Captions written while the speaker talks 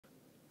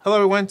Hello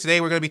everyone,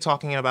 today we're going to be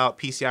talking about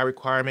PCI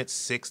requirements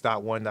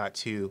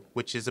 6.1.2,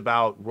 which is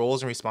about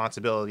roles and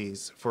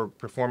responsibilities for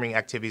performing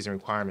activities in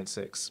requirement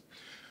 6.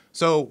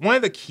 So one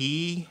of the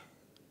key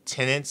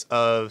tenets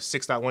of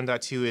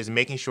 6.1.2 is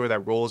making sure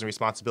that roles and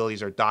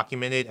responsibilities are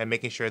documented and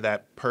making sure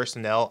that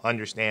personnel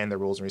understand their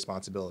roles and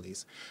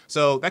responsibilities.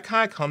 So that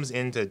kind of comes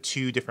into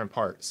two different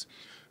parts.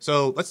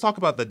 So let's talk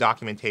about the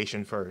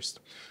documentation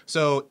first.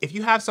 So if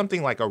you have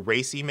something like a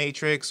RACI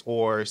matrix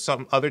or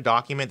some other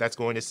document that's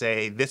going to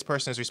say this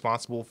person is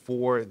responsible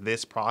for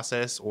this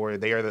process or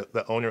they are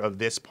the owner of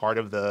this part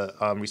of the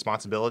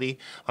responsibility,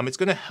 it's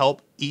going to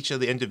help each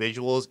of the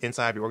individuals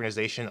inside your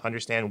organization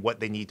understand what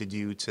they need to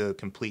do to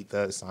complete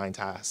the assigned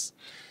tasks.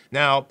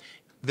 Now,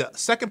 the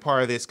second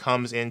part of this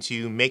comes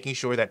into making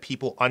sure that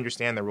people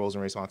understand their roles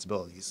and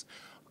responsibilities.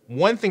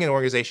 One thing an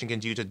organization can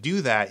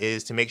do that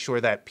is to make sure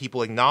that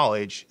people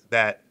acknowledge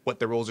that what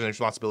their roles and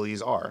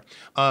responsibilities are.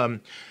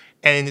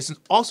 And it's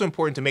also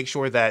important to make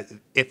sure that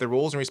if the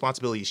roles and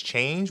responsibilities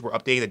change, we're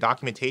updating the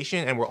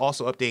documentation and we're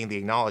also updating the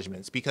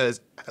acknowledgments,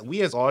 because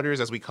we as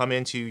auditors, as we come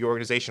into your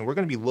organization, we're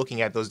going to be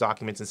looking at those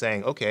documents and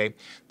saying, okay,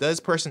 does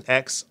person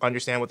X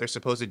understand what they're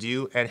supposed to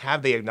do? And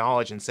have they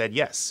acknowledged and said,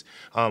 yes,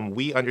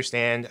 we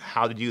understand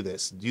how to do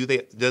this?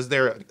 Does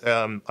their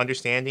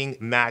understanding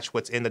match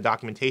what's in the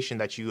documentation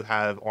that you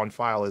have on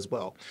file as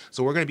well?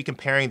 So we're going to be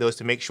comparing those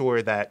to make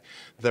sure that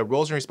the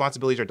roles and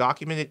responsibilities are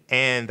documented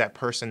and that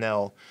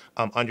personnel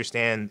understand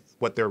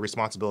what their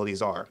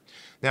responsibilities are.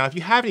 Now, if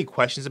you have any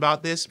questions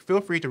about this, feel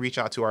free to reach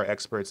out to our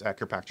experts at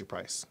Kirkpatrick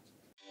Price.